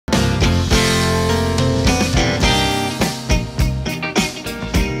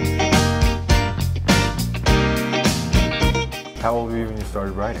How old were you when you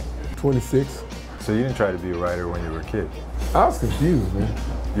started writing? 26. So you didn't try to be a writer when you were a kid? I was confused, man.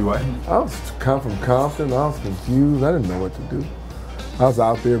 You what? I was come from Compton. I was confused. I didn't know what to do. I was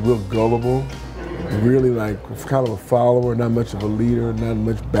out there real gullible, really like kind of a follower, not much of a leader, not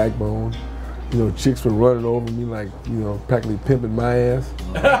much backbone. You know, chicks were running over me like, you know, practically pimping my ass.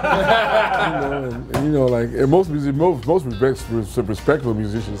 And you know, like, and most respectable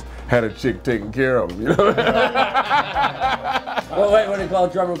musicians had a chick taking care of them, you know? Well, wait, what do you call a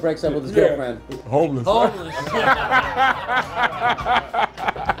drummer breaks up with his girlfriend? Homeless. Homeless.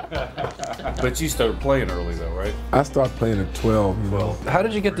 But you started playing early though, right? I started playing at 12, you know. How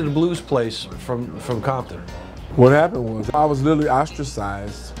did you get to the blues place from Compton? What happened was I was literally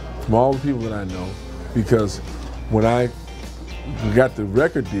ostracized from all the people that I know, because when I got the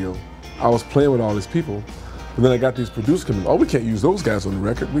record deal, I was playing with all these people, but then I got these producers coming, oh, we can't use those guys on the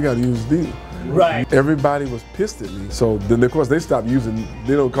record, we gotta use these. Right. Everybody was pissed at me. So then of course they stopped using,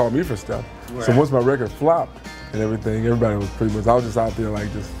 they don't call me for stuff. Right. So once my record flopped and everything, everybody was pretty much, I was just out there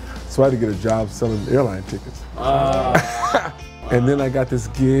like just, so I had to get a job selling airline tickets. And then I got this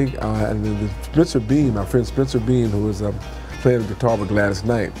gig, and then Spencer Bean, my friend Spencer Bean, who was playing guitar with Gladys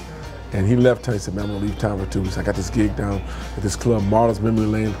Knight, and he left town. He said, man, I'm gonna leave town for 2 weeks. I got this gig down at this club, Marla's Memory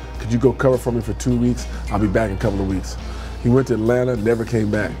Lane. Could you go cover for me for 2 weeks? I'll be back in a couple of weeks. He went to Atlanta, never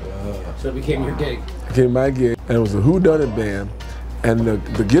came back. So it became your gig? It became my gig, and it was a whodunit band. And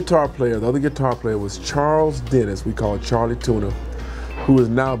the guitar player, the other guitar player was Charles Dennis, we call it Charlie Tuna, who is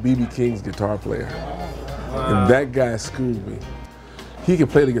now B.B. King's guitar player. And that guy schooled me. He could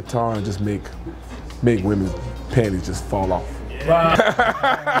play the guitar and just make women's panties just fall off. Wow.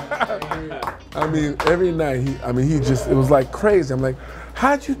 I mean, every night, he just, it was like crazy. I'm like,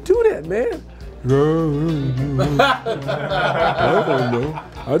 how'd you do that, man? I don't know.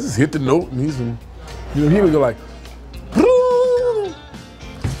 I just hit the note and he's, you know, he would go like,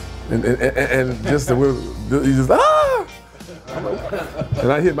 and just the way, he just, ah!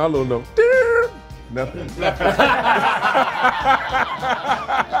 And I hit my little note, nothing.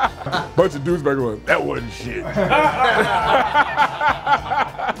 Bunch of dudes back going, that wasn't shit.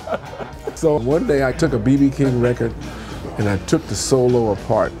 So one day I took a B.B. King record and I took the solo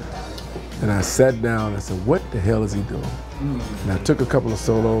apart. And I sat down and I said, what the hell is he doing? And I took a couple of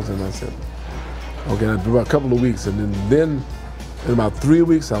solos and I said, okay, and about a couple of weeks. And then in about 3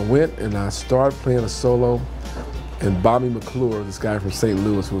 weeks I went and I started playing a solo. And Bobby McClure, this guy from St.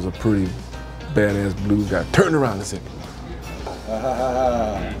 Louis, who was a pretty badass blues guy, turned around and said,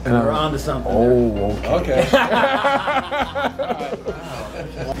 and we're on to something. Oh, okay.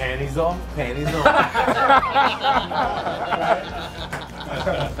 Panties off, panties off.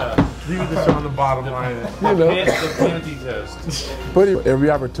 Leave this on the bottom line. You know. The panty test. But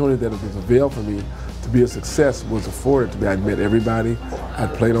every opportunity that was available for me to be a success was afforded to me. I'd met everybody.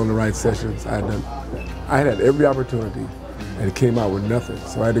 I'd played on the right sessions. I had every opportunity, and it came out with nothing.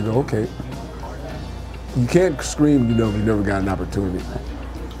 So I had to go, okay. You can't scream, you know, if you never got an opportunity.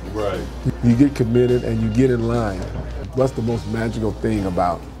 Right. You get committed and you get in line. What's the most magical thing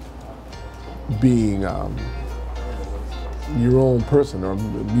about being your own person or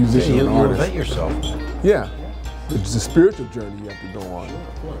musician or artist? You invent yourself. Yeah. It's a spiritual journey you have to go on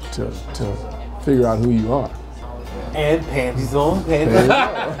to figure out who you are. And panties on, panties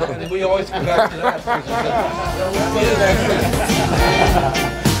off. And we always come back to that.